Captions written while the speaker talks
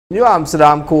New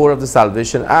Amsterdam Corps of the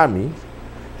Salvation Army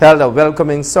held a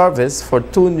welcoming service for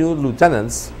two new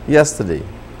lieutenants yesterday.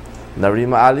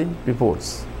 Narima Ali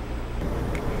reports.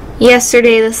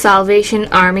 Yesterday, the Salvation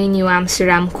Army New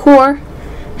Amsterdam Corps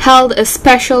held a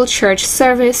special church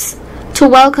service to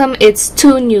welcome its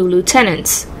two new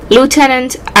lieutenants.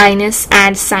 Lieutenant Ines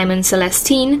and Simon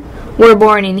Celestine were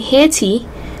born in Haiti,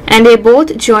 and they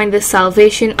both joined the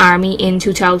Salvation Army in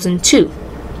 2002.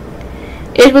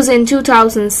 It was in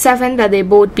 2007 that they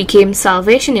both became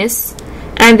Salvationists,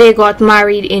 and they got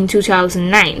married in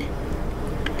 2009.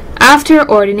 After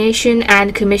ordination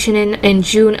and commissioning in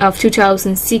June of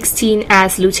 2016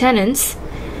 as lieutenants,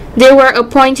 they were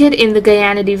appointed in the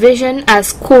Guyana Division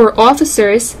as Corps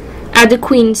officers at the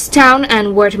Queenstown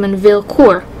and Wortmanville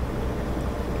Corps.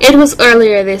 It was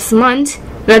earlier this month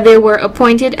that they were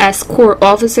appointed as Corps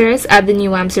officers at the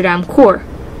New Amsterdam Corps.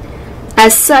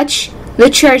 As such, the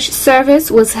church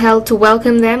service was held to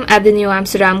welcome them at the New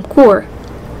Amsterdam Corps.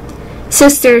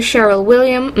 Sister Cheryl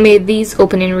William made these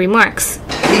opening remarks.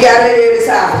 We gathered here this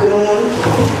afternoon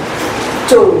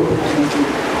to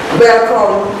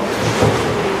welcome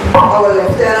our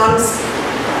lieutenants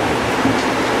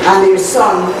and their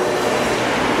son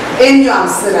in New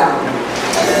Amsterdam,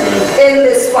 in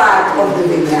this part of the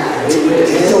vineyard.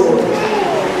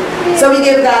 So we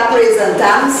give God praise and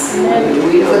thanks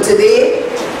for today,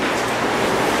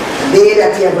 the day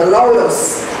that He have allowed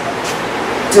us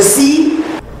to see.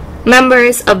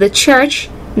 Members of the church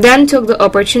then took the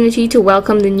opportunity to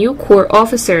welcome the new Corps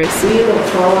officers. We look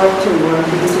forward to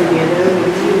working together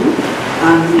with you,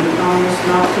 and we promise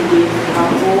not to give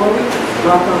a whole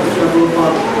lot of trouble,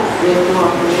 but we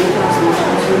cooperate as much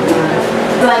as we can.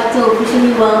 I'd like to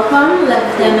officially welcome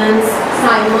Lieutenants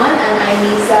Simon and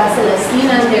Inesa Celestine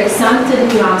and their son to the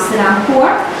New Amsterdam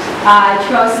Corps. I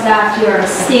trust that your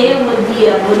stay would be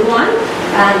a good one,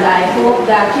 and I hope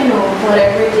that,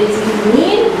 whatever it is you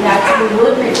need, that you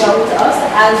would reach out to us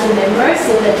as the members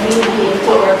so that we will be able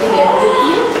to work together with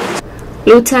you.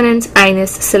 Lieutenant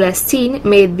Ines Celestine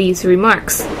made these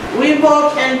remarks. We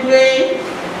hope and pray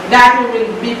that we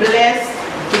will be blessed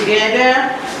together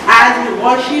as we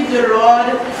worship the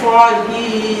Lord, for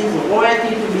He is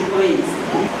worthy to be praised.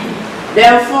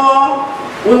 Therefore,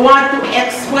 we want to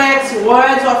express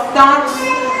words of thanks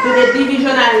to the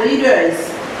divisional leaders.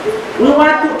 We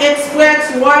want to express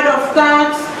words of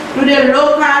thanks to the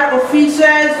local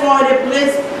officers for the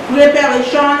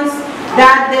preparations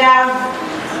that they have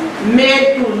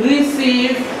made to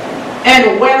receive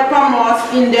and welcome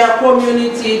us in their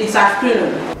community this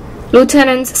afternoon.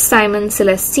 Lieutenant Simon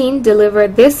Celestine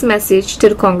delivered this message to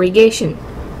the congregation.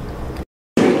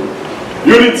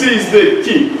 Unity is the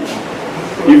key.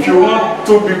 If you want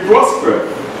to be prosperous,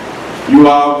 you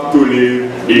have to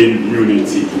live in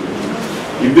unity.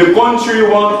 If the country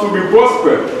wants to be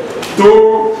prosperous,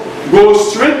 to go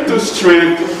straight to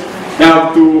strength, you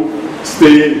have to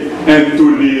stay and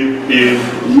to live in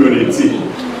unity.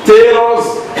 Tailors,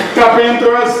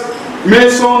 carpenters,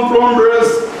 mason, plumbers,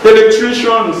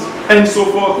 electricians, and so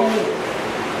forth.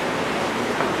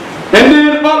 And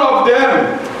then all of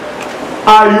them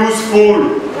are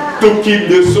useful to keep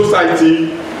the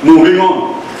society moving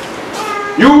on.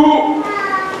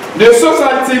 The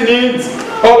society needs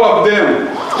all of them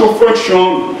to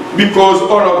function because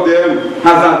all of them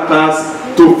has a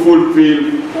task to fulfill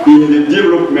in the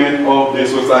development of the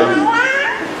society.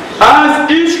 As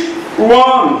each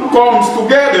one comes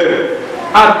together,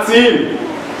 a team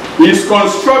is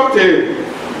constructed,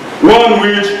 one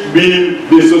which builds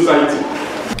the society.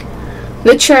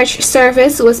 The church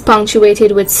service was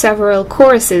punctuated with several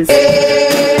choruses.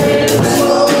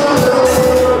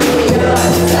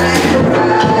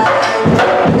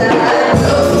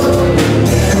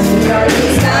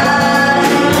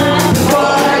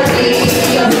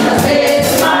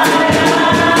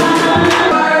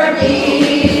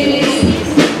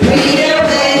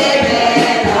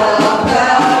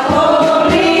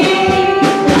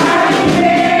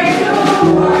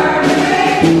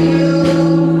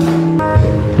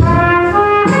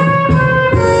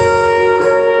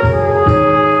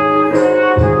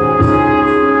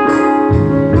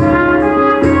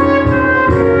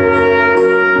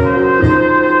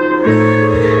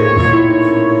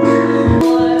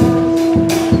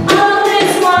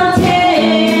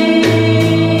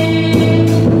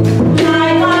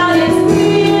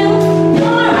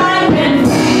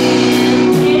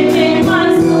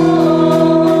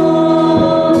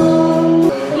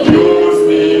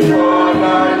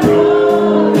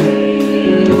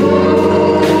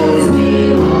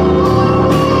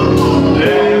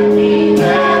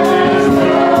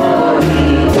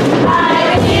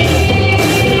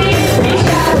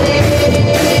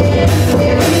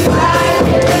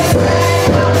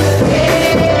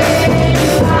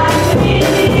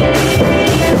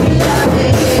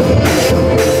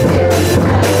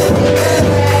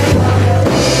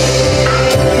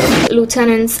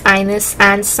 Lieutenants Ines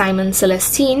and Simon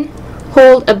Celestine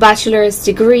hold a bachelor's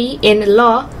degree in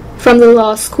law from the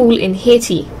law school in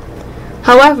Haiti.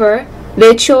 However,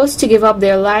 they chose to give up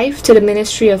their life to the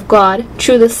ministry of God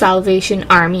through the Salvation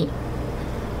Army.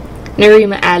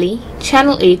 Narima Ali,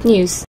 Channel 8 News.